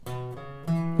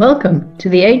Welcome to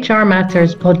the HR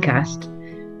Matters podcast.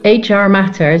 HR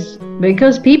matters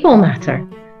because people matter.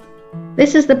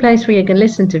 This is the place where you can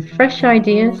listen to fresh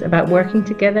ideas about working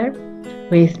together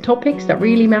with topics that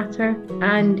really matter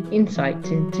and insight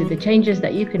into the changes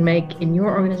that you can make in your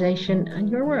organization and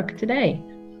your work today.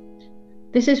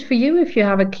 This is for you if you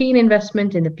have a keen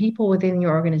investment in the people within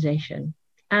your organization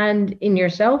and in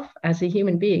yourself as a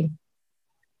human being.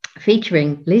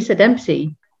 Featuring Lisa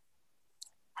Dempsey.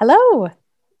 Hello.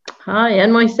 Hi,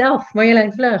 and myself,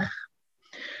 Marjolein Vlug.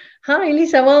 Hi,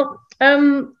 Lisa. Well,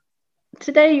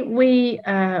 today we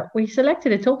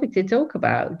selected a topic to talk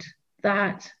about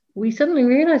that we suddenly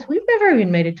realized we've never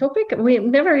even made a topic. We've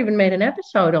never even made an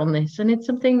episode on this, and it's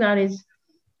something that is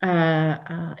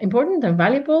important and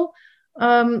valuable.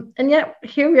 And yet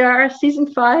here we are,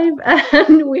 season 5,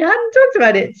 and we hadn't talked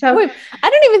about it. So I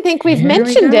don't even think we've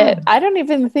mentioned it. I don't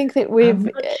even think that we've. I'm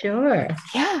not sure.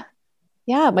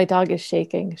 Yeah, my dog is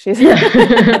shaking. She's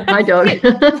my dog.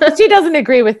 She doesn't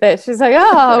agree with this. She's like,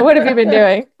 "Oh, what have you been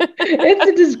doing?" It's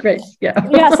a disgrace. Yeah.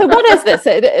 Yeah. So what is this?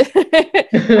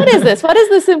 What is this? What is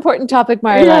this important topic,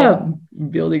 Marjolein? Yeah,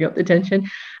 building up the tension.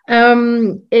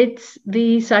 It's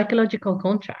the psychological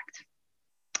contract.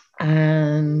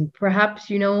 And perhaps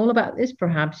you know all about this.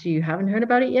 Perhaps you haven't heard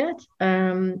about it yet.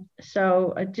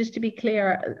 So just to be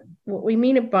clear, what we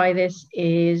mean by this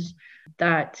is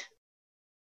that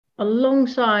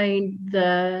alongside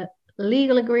the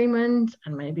legal agreement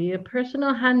and maybe a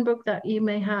personal handbook that you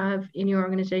may have in your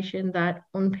organization that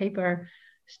on paper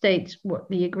states what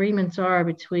the agreements are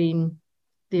between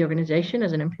the organization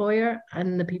as an employer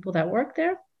and the people that work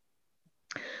there,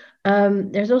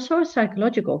 there's also a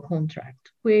psychological contract,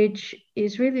 which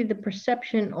is really the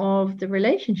perception of the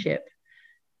relationship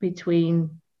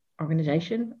between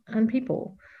organization and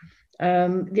people.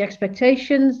 The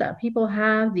expectations that people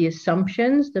have, the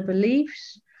assumptions, the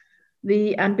beliefs,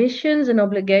 the ambitions and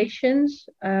obligations,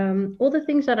 all the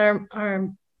things that are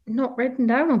not written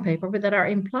down on paper, but that are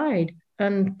implied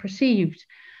and perceived.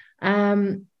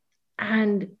 And,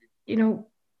 you know,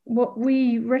 what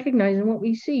we recognize and what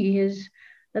we see is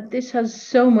that this has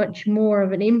so much more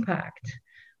of an impact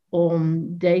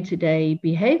on day-to-day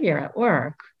behavior at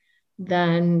work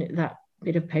than that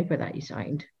bit of paper that you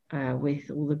signed. With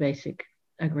all the basic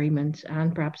agreements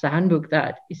and perhaps the handbook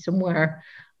that is somewhere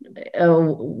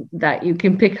that you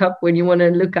can pick up when you want to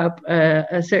look up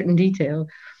a certain detail.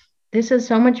 This has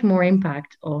so much more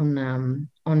impact on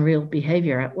real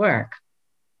behavior at work.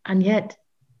 And yet,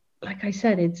 like I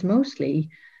said, it's mostly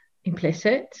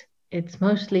implicit. It's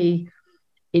mostly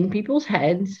in people's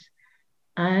heads,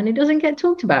 and it doesn't get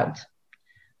talked about.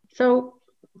 So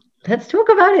let's talk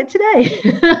about it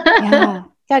today.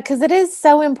 Yeah, because it is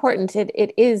so important.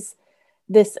 It is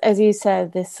this, as you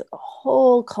said, this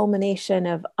whole culmination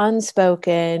of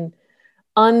unspoken,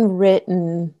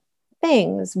 unwritten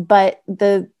things, but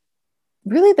the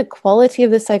quality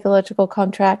of the psychological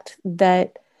contract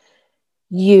that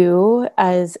you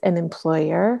as an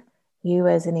employer, you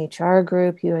as an HR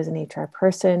group, you as an HR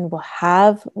person will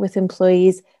have with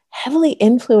employees heavily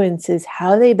influences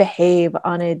how they behave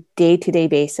on a day-to-day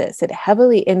basis. It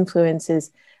heavily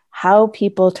influences how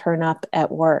people turn up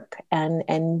at work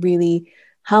and really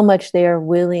how much they are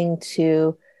willing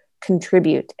to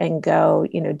contribute and go,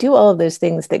 do all of those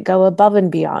things that go above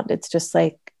and beyond. It's just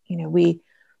like,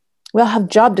 we'll have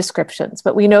job descriptions,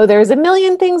 but we know there's a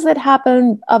million things that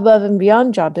happen above and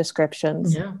beyond job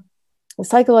descriptions. Yeah. The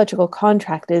psychological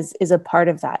contract is a part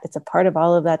of that. It's a part of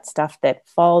all of that stuff that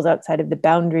falls outside of the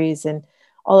boundaries and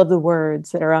all of the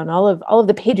words that are on all of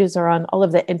the pages are on all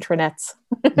of the intranets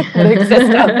that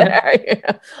exist out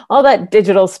there, all that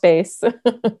digital space.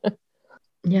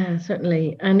 Yeah,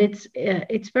 certainly. And it's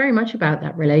very much about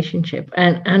that relationship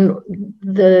and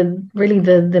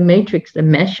the matrix, the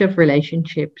mesh of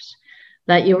relationships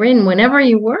that you're in whenever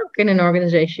you work in an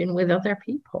organization with other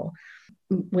people,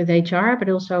 with HR, but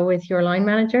also with your line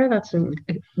manager. That's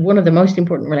one of the most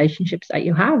important relationships that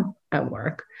you have at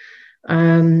work.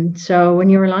 So when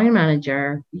you're a line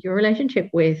manager, your relationship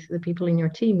with the people in your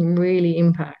team really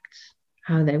impacts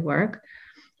how they work.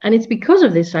 And it's because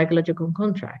of this psychological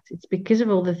contract. It's because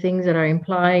of all the things that are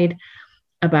implied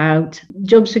about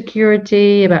job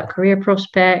security, about career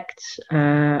prospects,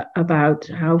 about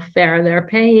how fair their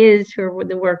pay is for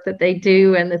the work that they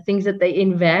do and the things that they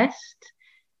invest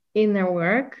in their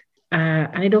work.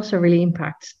 And it also really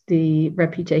impacts the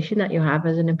reputation that you have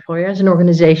as an employer, as an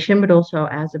organization, but also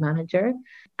as a manager.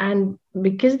 And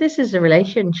because this is a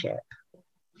relationship,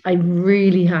 I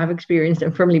really have experienced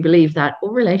and firmly believe that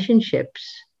all relationships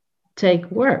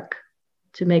take work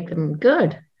to make them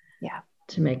good. Yeah.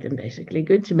 To make them basically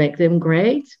good, to make them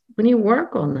great, when you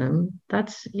work on them,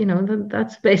 that's,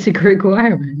 that's basic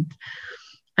requirement.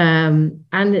 And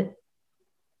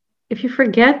if you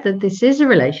forget that this is a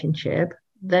relationship,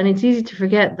 then it's easy to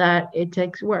forget that it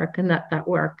takes work, and that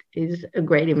work is a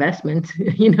great investment.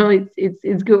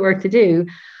 It's good work to do.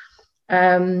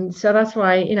 So that's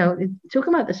why,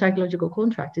 talking about the psychological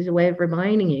contract is a way of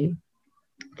reminding you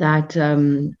that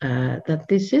that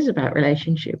this is about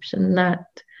relationships, and that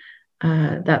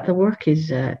the work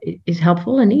is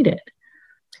helpful and needed.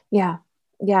 Yeah.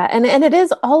 Yeah. And it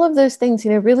is all of those things,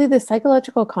 really the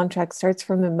psychological contract starts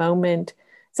from the moment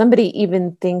somebody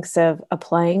even thinks of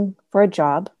applying for a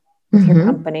job with your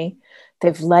company.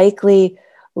 They've likely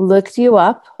looked you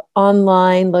up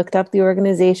online, looked up the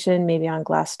organization, maybe on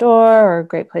Glassdoor or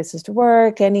Great Places to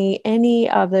Work, any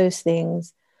of those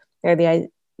things. There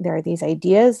are these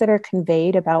ideas that are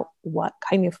conveyed about what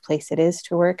kind of place it is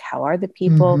to work. How are the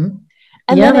people?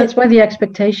 And that's why the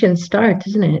expectations start,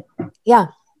 isn't it? Yeah.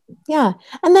 Yeah.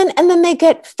 And then they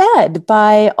get fed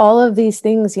by all of these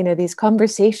things, these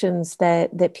conversations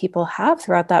that people have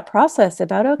throughout that process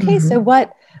about, okay, so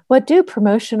what do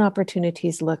promotion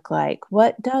opportunities look like?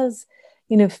 What does,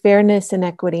 fairness and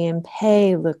equity in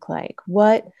pay look like?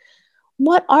 What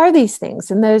are these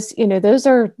things? And those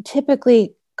are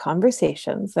typically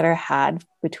conversations that are had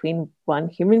between one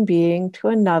human being to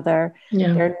another.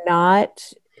 Yeah. They're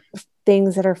not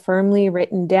things that are firmly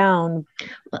written down.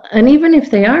 And even if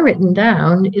they are written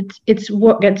down, it's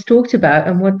what gets talked about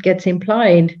and what gets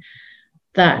implied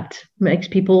that makes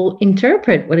people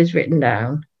interpret what is written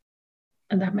down.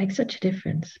 And that makes such a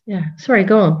difference. Yeah. Sorry,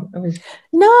 go on.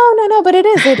 No, but it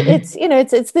is.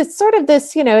 It's this sort of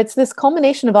this, it's this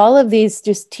culmination of all of these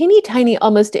just teeny tiny,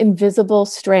 almost invisible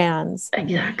strands.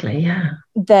 Exactly. Yeah.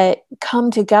 That come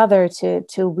together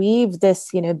to weave this,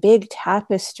 big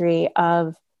tapestry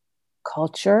of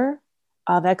culture,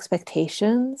 of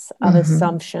expectations, of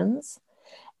assumptions.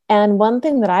 And one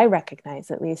thing that I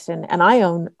recognize, at least, and I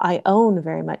own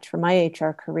very much from my HR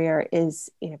career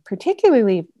is,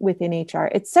 particularly within HR,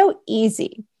 it's so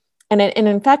easy. And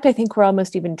in fact, I think we're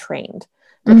almost even trained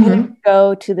to kind of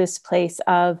go to this place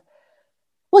of,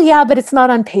 well, yeah, but it's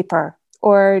not on paper,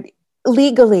 or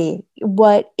legally,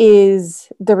 what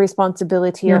is the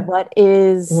responsibility, or what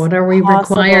are we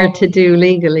possible? required to do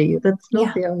legally? That's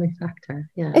not the only factor.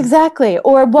 Yeah, exactly.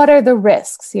 Or what are the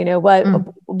risks?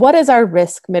 What is our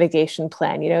risk mitigation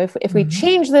plan? If we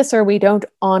change this or we don't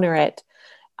honor it,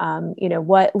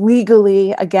 what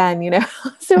legally, again,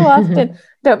 so often,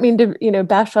 don't mean to,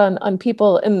 bash on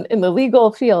people in the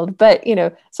legal field, but,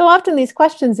 so often these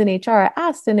questions in HR are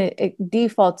asked, and it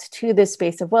defaults to this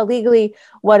space of, well, legally,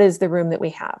 what is the room that we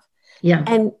have? Yeah.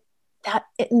 And that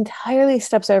it entirely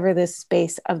steps over this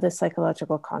space of the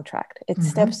psychological contract. It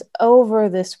steps over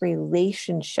this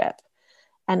relationship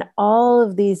and all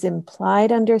of these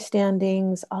implied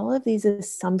understandings, all of these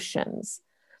assumptions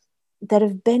that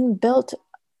have been built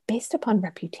based upon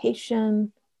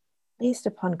reputation, based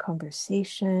upon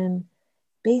conversation,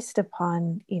 based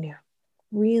upon,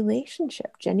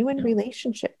 relationship, genuine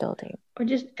relationship building. Or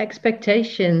just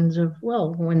expectations of,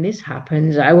 well, when this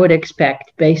happens, I would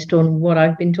expect, based on what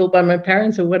I've been told by my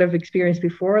parents or what I've experienced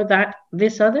before, that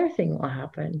this other thing will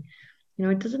happen.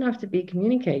 It doesn't have to be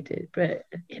communicated, but,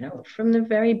 from the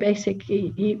very basic,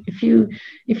 if you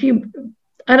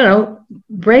I don't know,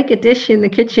 break a dish in the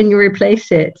kitchen, you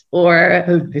replace it. Or,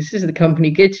 oh, this is the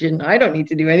company kitchen, I don't need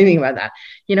to do anything about that.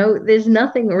 There's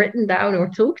nothing written down or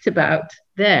talked about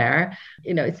there.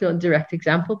 It's not a direct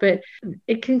example, but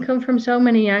it can come from so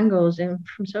many angles and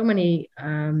from so many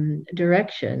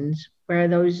directions, where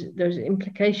those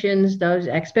implications, those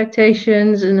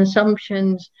expectations and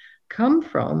assumptions come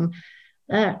from,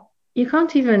 that you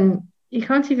can't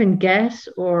even guess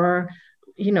or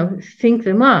think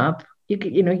them up. You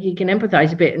can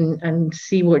empathize a bit and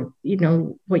see what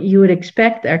you would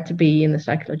expect there to be in the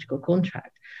psychological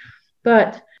contract,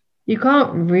 but you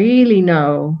can't really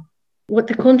know what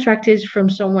the contract is from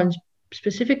someone's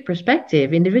specific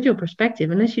perspective, individual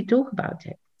perspective, unless you talk about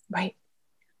it, right?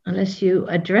 Unless you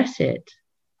address it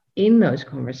in those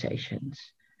conversations.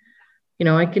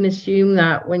 I can assume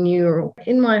that when you're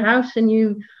in my house and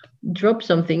you drop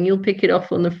something, you'll pick it off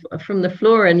from the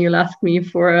floor and you'll ask me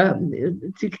for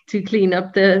to clean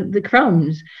up the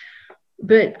crumbs.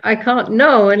 But I can't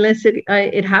know unless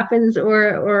it happens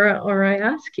or I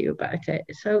ask you about it.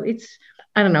 So it's,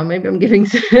 I don't know, maybe I'm giving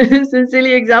some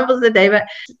silly examples today, but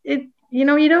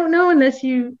you don't know unless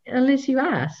you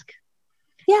ask.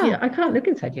 Yeah. I can't look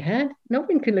inside your head. No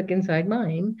one can look inside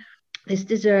mine. This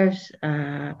deserves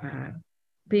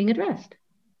being addressed,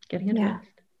 getting addressed.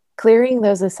 clearing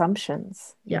those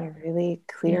assumptions, Yeah. really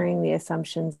clearing the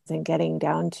assumptions and getting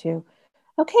down to,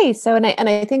 okay, so, and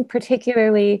I think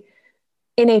particularly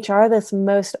in HR, this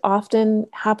most often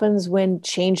happens when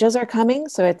changes are coming.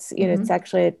 So it's, it's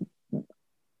actually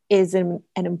is an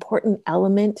important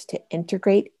element to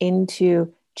integrate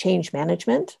into change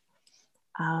management.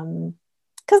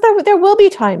 Because there will be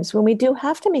times when we do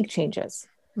have to make changes.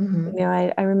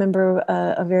 I remember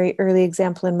a very early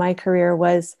example in my career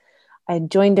was I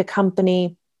joined a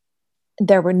company.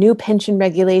 There were new pension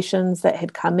regulations that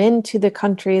had come into the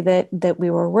country that we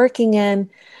were working in.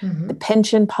 The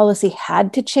pension policy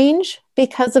had to change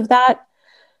because of that.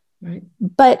 Right.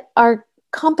 But our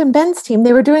Comp and Ben's team,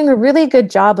 they were doing a really good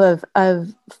job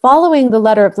of following the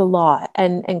letter of the law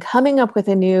and coming up with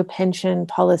a new pension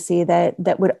policy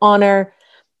that would honor,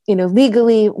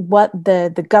 legally what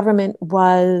the government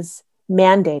was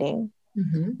mandating.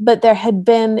 But there had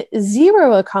been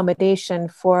zero accommodation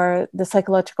for the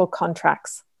psychological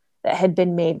contracts that had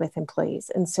been made with employees.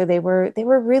 And so they were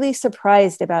really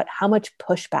surprised about how much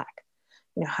pushback,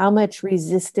 how much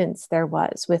resistance there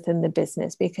was within the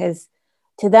business, because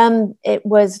to them, it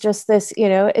was just this,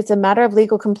 it's a matter of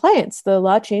legal compliance. The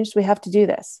law changed, we have to do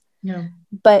this. Yeah.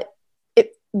 But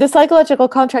the psychological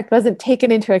contract wasn't taken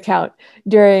into account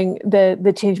during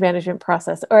the change management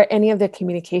process or any of the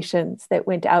communications that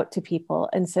went out to people.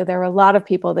 And so there were a lot of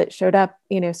people that showed up,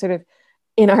 sort of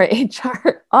in our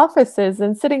HR offices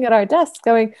and sitting at our desks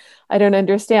going, I don't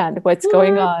understand what's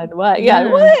going on. What?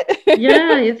 Yeah. What?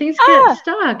 Yeah. Things get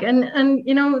stuck. And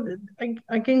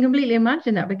I can completely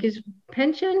imagine that, because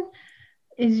pension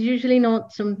is usually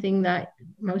not something that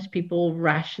most people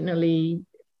rationally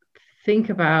think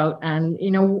about. And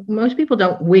most people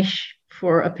don't wish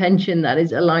for a pension that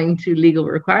is aligned to legal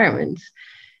requirements.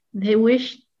 They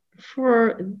wish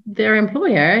for their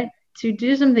employer to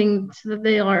do something so that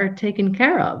they are taken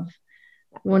care of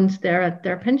once they're at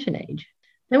their pension age.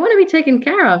 They want to be taken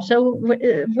care of. So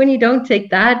when you don't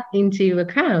take that into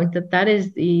account, that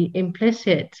is the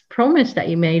implicit promise that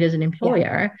you made as an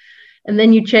employer, and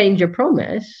then you change your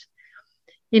promise,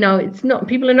 it's not,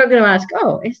 people are not going to ask,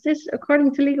 oh, is this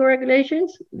according to legal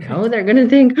regulations? No, they're going to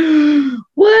think,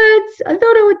 what? I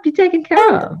thought I would be taken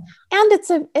care of. And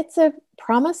it's a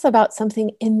promise about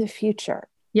something in the future.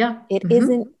 Yeah. It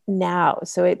isn't now.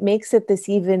 So it makes it this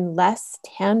even less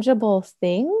tangible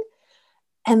thing.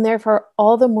 And therefore,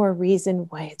 all the more reason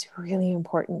why it's really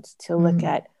important to look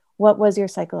at what was your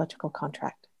psychological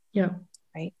contract. Yeah.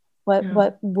 Right.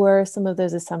 What were some of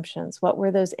those assumptions? What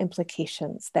were those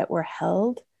implications that were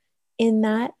held in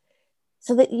that,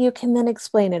 so that you can then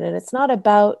explain it? And it's not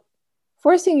about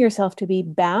forcing yourself to be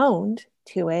bound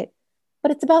to it,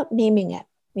 but it's about naming it,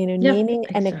 naming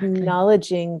and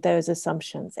acknowledging those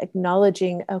assumptions,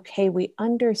 acknowledging, okay, we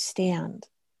understand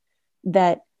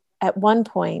that at one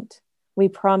point we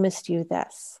promised you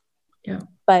this,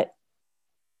 but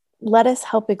let us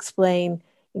help explain,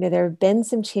 there have been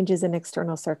some changes in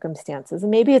external circumstances,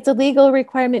 and maybe it's a legal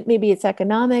requirement, maybe it's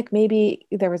economic, maybe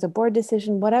there was a board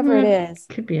decision, whatever it is.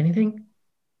 Could be anything.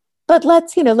 But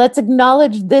let's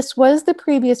acknowledge this was the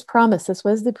previous promise. This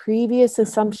was the previous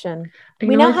assumption.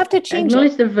 We now have to change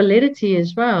acknowledge the validity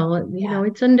as well.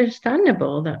 It's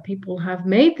understandable that people have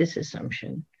made this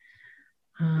assumption,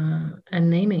 and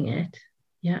naming it.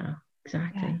 Yeah,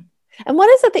 exactly. Yeah. And what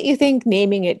is it that you think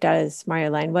naming it does,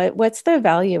 Marjolein? What's the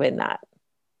value in that?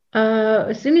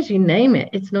 As soon as you name it,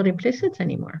 it's not implicit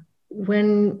anymore.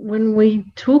 When we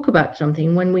talk about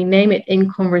something, when we name it in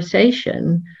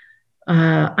conversation,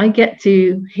 I get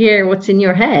to hear what's in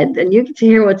your head, and you get to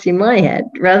hear what's in my head,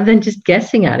 rather than just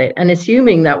guessing at it and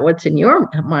assuming that what's in your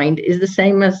mind is the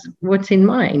same as what's in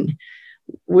mine,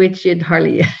 which it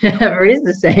hardly ever is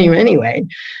the same anyway.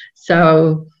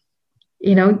 So,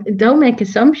 don't make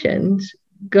assumptions,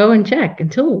 go and check and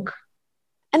talk.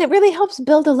 And it really helps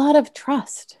build a lot of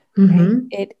trust.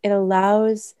 Right? It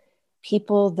allows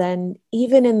people then,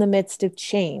 even in the midst of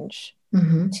change,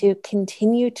 to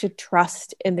continue to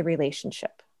trust in the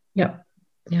relationship. Yeah.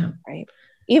 Right.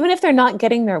 Even if they're not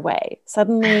getting their way,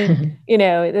 suddenly,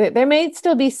 there may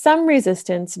still be some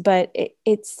resistance, but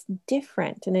it's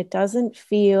different, and it doesn't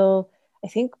feel, I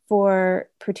think, for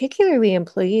particularly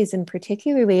employees, and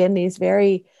particularly in these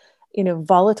very,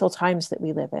 volatile times that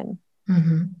we live in,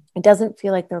 it doesn't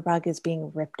feel like the rug is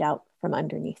being ripped out from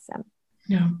underneath them.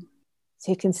 Yeah.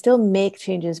 So you can still make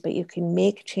changes, but you can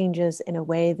make changes in a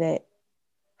way that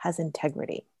has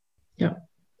integrity. Yeah.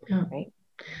 Right.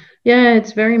 Yeah,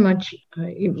 it's very much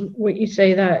what you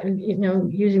say, that,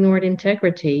 using the word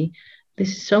integrity, this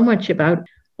is so much about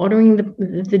honoring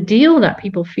the deal that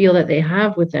people feel that they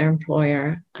have with their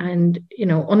employer. And,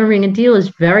 honoring a deal is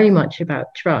very much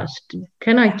about trust.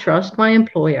 Can I trust my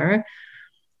employer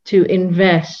to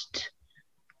invest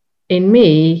in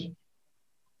me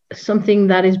something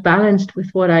that is balanced with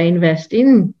what I invest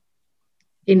in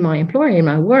my employer, in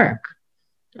my work?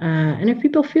 And if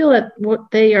people feel that what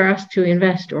they are asked to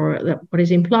invest, or that what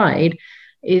is implied,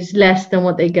 is less than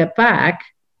what they get back,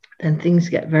 then things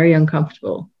get very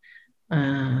uncomfortable.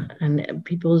 And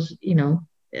people's,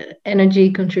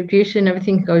 energy contribution,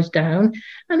 everything goes down.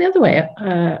 And the other way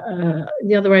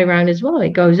around as well.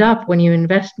 It goes up when you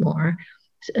invest more,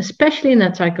 especially in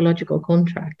that psychological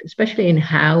contract, especially in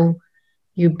how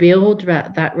you build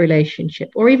that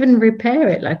relationship, or even repair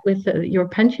it. Like with your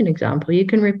pension example, you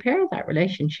can repair that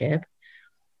relationship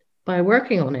by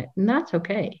working on it, and that's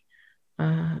okay,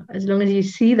 as long as you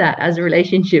see that as a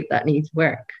relationship that needs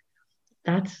work.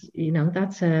 That's you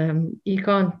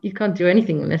can't do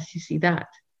anything unless you see that,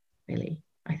 really,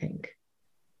 I think.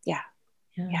 Yeah,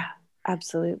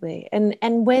 absolutely.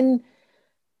 And when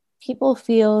people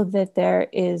feel that there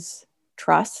is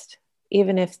trust,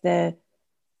 even if the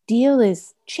deal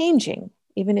is changing,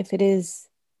 even if it is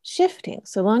shifting,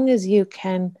 so long as you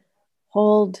can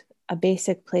hold a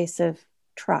basic place of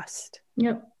trust.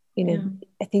 Yep.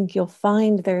 I think you'll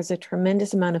find there's a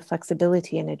tremendous amount of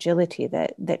flexibility and agility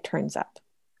that turns up.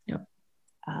 Yep.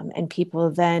 And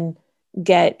people then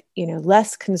get,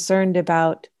 less concerned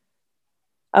about,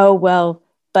 oh, well,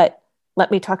 but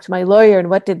let me talk to my lawyer and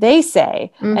what did they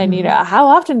say? Mm-hmm. And, how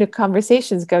often do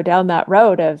conversations go down that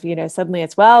road of, suddenly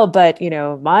it's, well, but,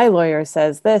 my lawyer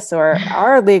says this, or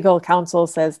our legal counsel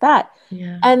says that.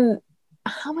 Yeah. And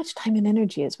how much time and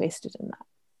energy is wasted in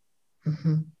that?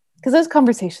 Mm-hmm. Because those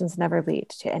conversations never lead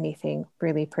to anything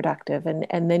really productive.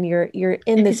 And then you're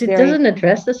in this it doesn't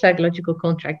address the psychological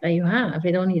contract that you have.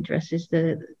 It only addresses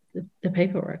the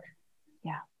paperwork.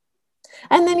 Yeah.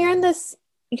 And then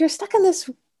you're stuck in this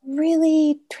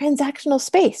really transactional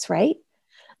space, right?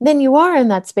 Then you are in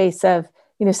that space of,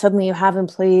 suddenly you have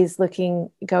employees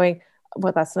going,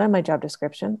 well, that's not my job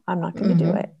description. I'm not going to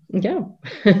do it. Yeah.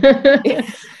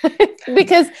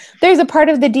 Because there's a part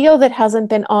of the deal that hasn't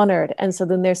been honored. And so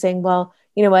then they're saying, well,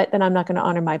 you know what, then I'm not going to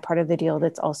honor my part of the deal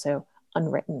that's also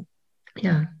unwritten.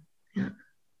 Yeah.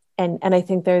 And I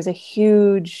think there's a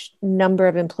huge number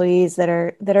of employees that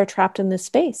are trapped in this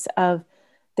space of,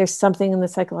 there's something in the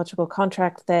psychological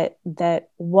contract that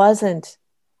wasn't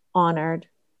honored,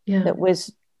 that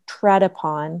was tread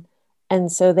upon. And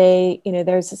so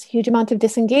there's this huge amount of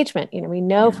disengagement. We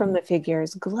know from the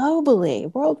figures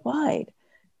globally, worldwide,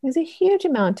 there's a huge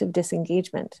amount of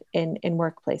disengagement in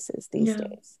workplaces these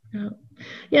days.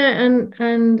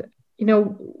 And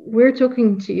we're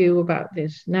talking to you about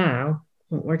this now.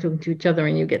 We're talking to each other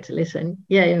and you get to listen.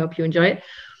 I hope you enjoy it.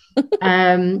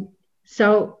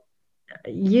 So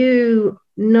you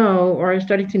or are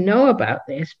starting to know about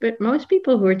this, but most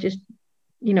people who are just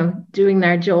doing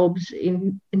their jobs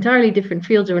in entirely different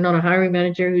fields, or not a hiring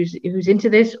manager who's into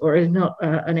this, or is not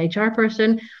an HR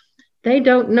person, they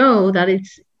don't know that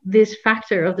it's this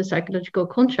factor of the psychological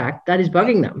contract that is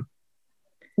bugging them.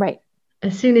 Right.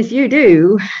 As soon as you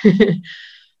do,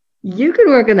 you can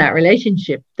work on that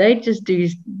relationship. They just do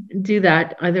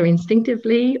that either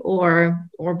instinctively or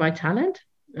by talent.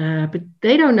 But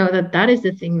they don't know that is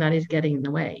the thing that is getting in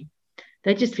the way.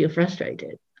 They just feel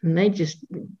frustrated, and they just,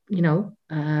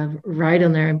 ride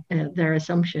on their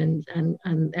assumptions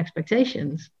and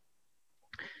expectations.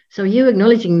 So you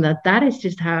acknowledging that is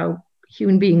just how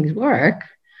human beings work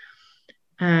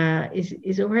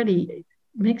is already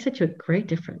makes such a great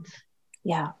difference.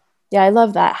 Yeah, I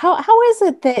love that. How is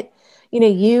it that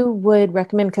you would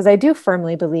recommend? Because I do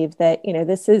firmly believe that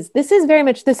this is very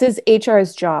much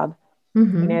HR's job.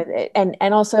 Mm-hmm.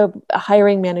 And also a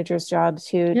hiring manager's job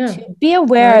to be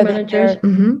aware that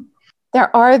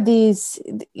there are these,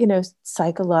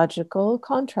 psychological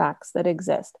contracts that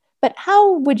exist. But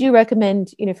how would you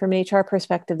recommend, from an HR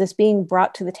perspective, this being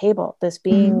brought to the table, this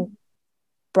being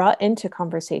brought into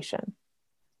conversation?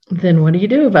 Then what do you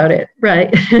do about it?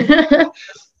 Right.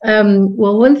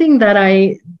 Well, one thing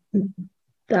that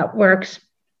works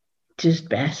just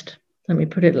best, let me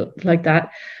put it like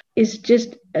that, is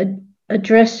just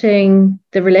addressing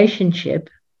the relationship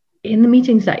in the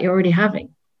meetings that you're already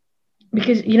having.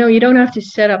 Because you don't have to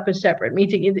set up a separate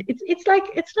meeting. It's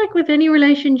like with any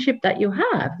relationship that you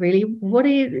have, really. What do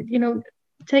you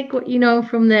take what you know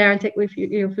from there and take what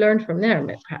you've learned from there.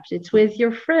 Perhaps it's with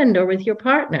your friend or with your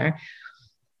partner.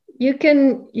 You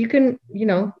can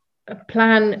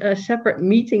plan a separate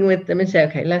meeting with them and say,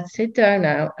 okay, let's sit down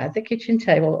now at the kitchen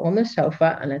table on the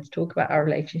sofa and let's talk about our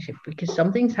relationship because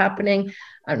something's happening.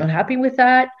 I'm not happy with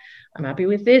that. I'm happy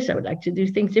with this. I would like to do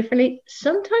things differently.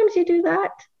 Sometimes you do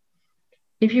that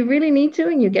if you really need to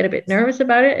and you get a bit nervous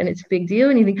about it and it's a big deal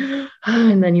and you think, oh,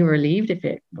 and then you're relieved if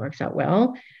it works out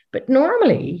well. But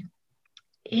normally,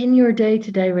 in your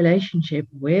day-to-day relationship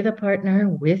with a partner,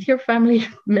 with your family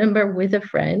member, with a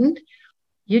friend,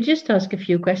 you just ask a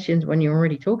few questions when you're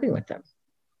already talking with them.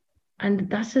 And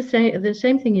that's the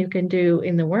same thing you can do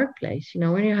in the workplace. You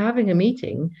know, when you're having a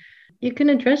meeting, you can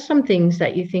address some things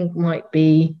that you think might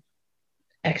be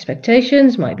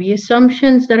expectations, might be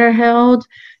assumptions that are held,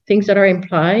 things that are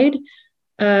implied.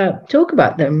 Talk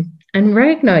about them and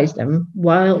recognize them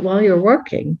while you're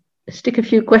working. Stick a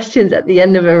few questions at the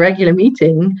end of a regular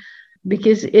meeting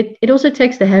because it also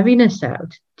takes the heaviness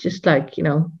out. Just like, you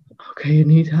know, okay, I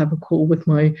need to have a call with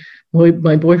my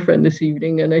boyfriend this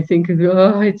evening, and I think,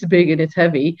 oh, it's big and it's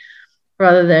heavy,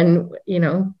 rather than, you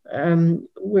know,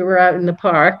 we were out in the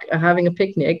park having a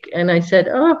picnic, and I said,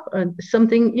 oh,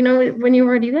 something, you know, when you're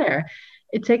already there,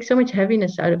 it takes so much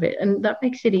heaviness out of it, and that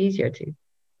makes it easier too.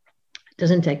 It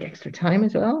doesn't take extra time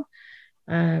as well.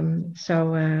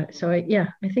 Yeah,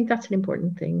 I think that's an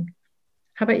important thing.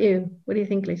 How about you? What do you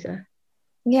think, Lisa?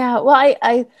 Yeah, well,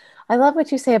 I love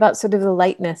what you say about sort of the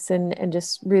lightness and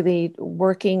just really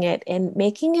working it and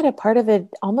making it a part of it,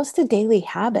 almost a daily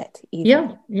habit,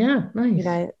 even. Yeah, You nice.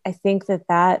 know, I think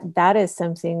that is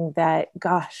something that,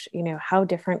 gosh, you know, how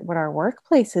different would our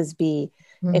workplaces be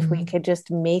if we could just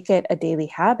make it a daily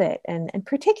habit, and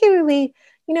particularly,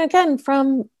 you know, again,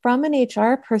 from an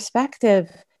HR perspective,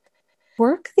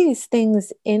 work these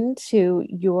things into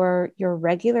your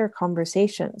regular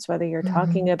conversations, whether you're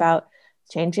talking about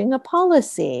changing a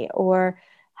policy or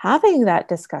having that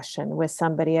discussion with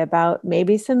somebody about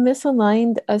maybe some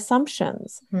misaligned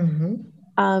assumptions.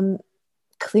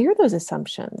 Clear those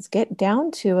assumptions, get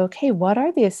down to, okay, what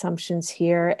are the assumptions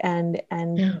here, and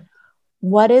Yeah.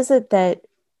 what is it that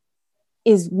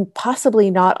is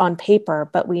possibly not on paper,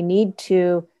 but we need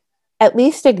to at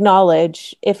least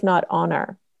acknowledge, if not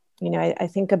honor. You know, I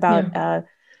think about a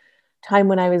time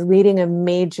when I was leading a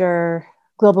major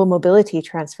global mobility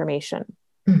transformation.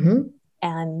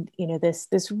 And, you know,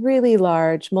 this really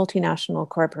large multinational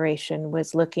corporation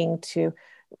was looking to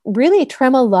really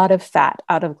trim a lot of fat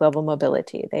out of global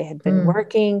mobility. They had been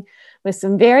working with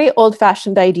some very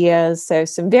old-fashioned ideas, so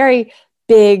some very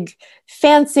big,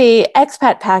 fancy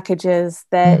expat packages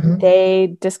that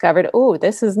they discovered, oh,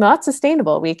 this is not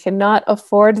sustainable. We cannot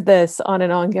afford this on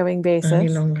an ongoing basis any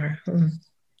longer.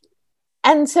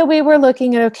 And so we were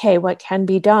looking at, okay, what can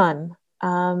be done?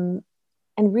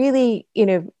 And really, you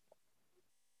know,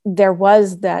 there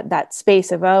was that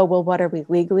space of, oh, well, what are we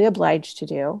legally obliged to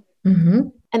do?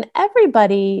 And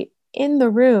everybody in the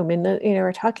room, you know,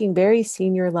 we're talking very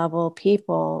senior level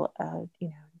people, you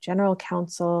know, general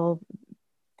counsel,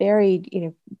 very, you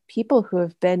know, people who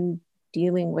have been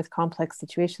dealing with complex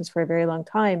situations for a very long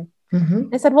time.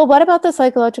 I said, well, what about the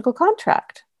psychological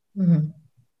contract? And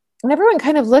everyone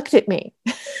kind of looked at me.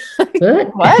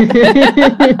 What?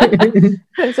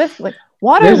 As if like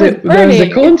water was burning. There's a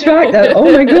contract.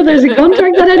 Oh my God, there's a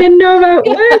contract that I didn't know about.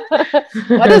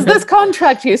 What is this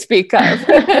contract you speak of?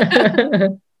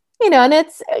 You know, and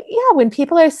it's, yeah, when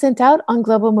people are sent out on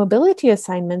global mobility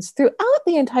assignments throughout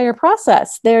the entire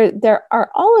process, there are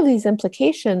all of these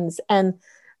implications and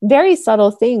very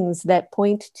subtle things that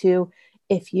point to,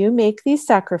 if you make these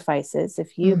sacrifices,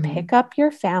 if you pick up your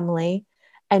family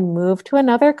and move to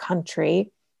another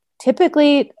country,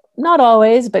 typically, not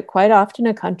always, but quite often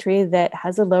a country that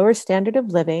has a lower standard of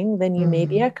living than you may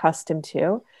be accustomed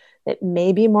to, that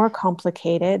may be more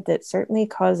complicated, that certainly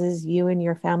causes you and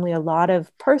your family a lot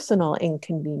of personal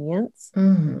inconvenience.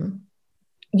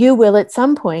 You will at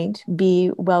some point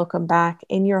be welcome back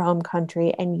in your home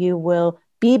country, and you will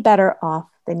be better off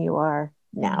than you are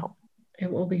now.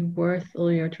 It will be worth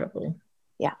all your trouble.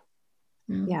 Yeah.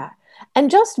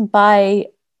 And just by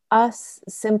us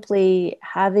simply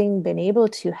having been able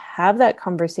to have that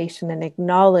conversation and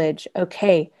acknowledge,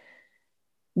 okay,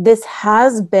 this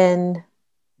has been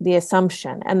the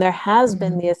assumption, and there has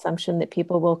been the assumption that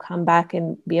people will come back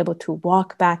and be able to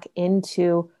walk back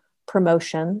into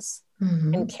promotions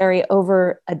and carry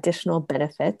over additional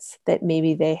benefits that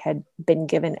maybe they had been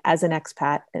given as an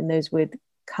expat, and those would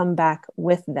come back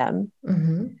with them.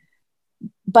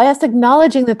 By us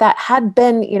acknowledging that had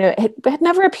been, you know, it had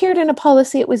never appeared in a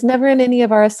policy, it was never in any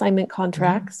of our assignment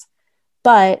contracts,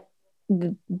 but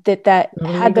that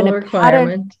had been a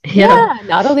requirement.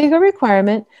 Not a legal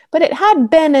requirement, but it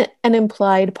had been an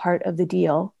implied part of the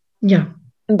deal.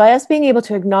 And by us being able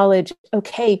to acknowledge,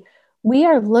 okay, we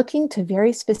are looking to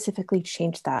very specifically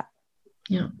change that.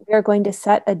 Yeah. We are going to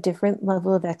set a different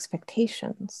level of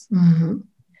expectations. Mm-hmm.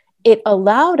 It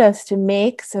allowed us to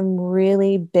make some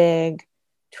really big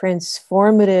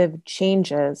transformative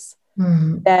changes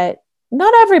that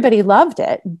not everybody loved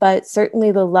it, but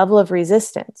certainly the level of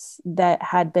resistance that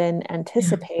had been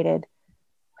anticipated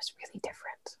was really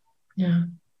different. Yeah.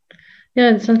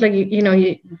 Yeah, it sounds like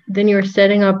then you're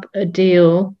setting up a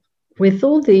deal with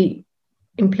all the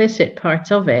implicit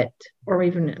parts of it, or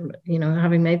even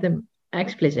having made them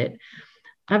explicit.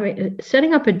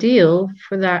 Setting up a deal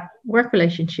for that work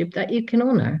relationship that you can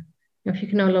honor. If you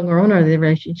can no longer honor the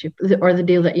relationship or the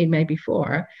deal that you made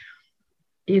before,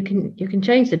 you can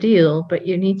change the deal, but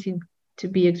you need to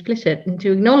be explicit and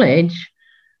to acknowledge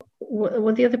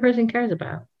what the other person cares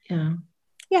about.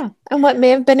 Yeah, and what may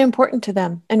have been important to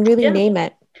them, and really name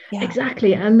it. Yeah.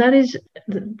 Exactly. And that is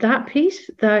that piece,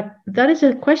 that is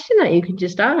a question that you can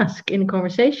just ask in a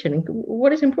conversation.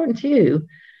 What is important to you?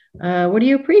 What do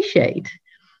you appreciate?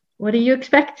 What are you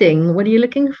expecting? What are you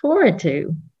looking forward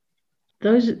to?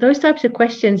 Those types of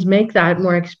questions make that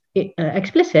more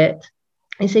explicit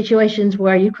in situations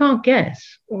where you can't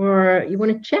guess, or you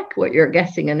want to check what you're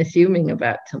guessing and assuming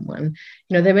about someone.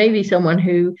 There may be someone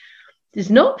who does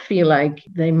not feel like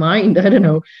they mind, I don't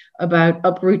know, about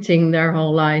uprooting their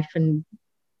whole life and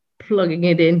plugging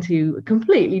it into a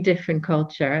completely different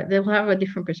culture. They'll have a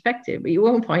different perspective, but you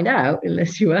won't find out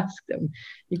unless you ask them.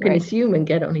 You can assume and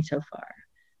get only so far.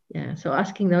 Yeah, so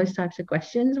asking those types of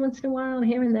questions once in a while,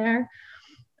 here and there,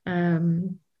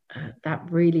 that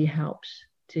really helps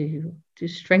to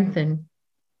strengthen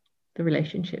the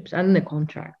relationships and the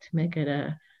contract, make it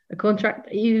a contract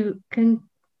that you can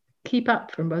keep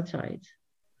up from both sides.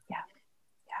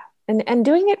 And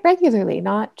doing it regularly,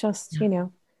 not just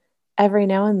every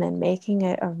now and then, making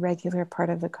it a regular part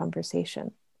of the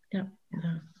conversation. Yeah.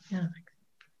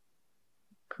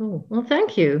 Cool. Well,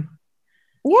 thank you.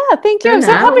 Yeah, thank you. I'm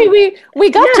so happy we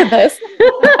got to this.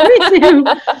 Me too.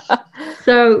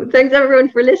 So thanks everyone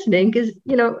for listening, because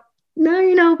now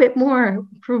you know a bit more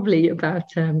probably about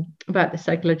the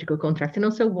psychological contract, and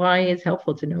also why it's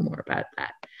helpful to know more about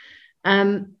that.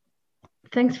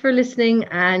 Thanks for listening,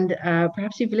 and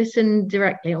perhaps you've listened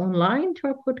directly online to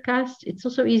our podcast. It's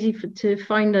also easy to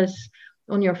find us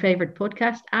on your favorite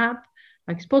podcast app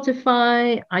like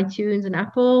Spotify, iTunes, and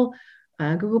Apple.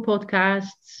 Google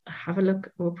Podcasts. Have a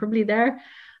look. We're probably there.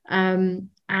 And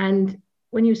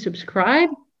when you subscribe,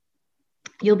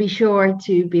 you'll be sure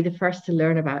to be the first to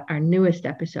learn about our newest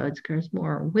episodes, because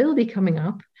more will be coming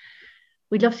up.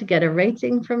 We'd love to get a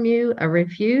rating from you, a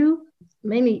review,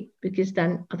 mainly because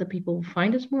then other people will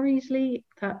find us more easily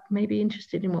that may be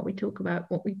interested in what we talk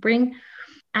about, what we bring.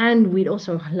 And we'd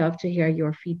also love to hear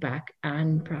your feedback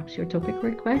and perhaps your topic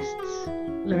requests,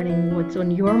 learning what's on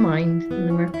your mind in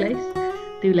the workplace.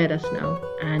 Do let us know.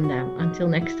 And until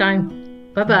next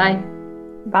time, bye-bye.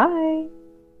 Bye.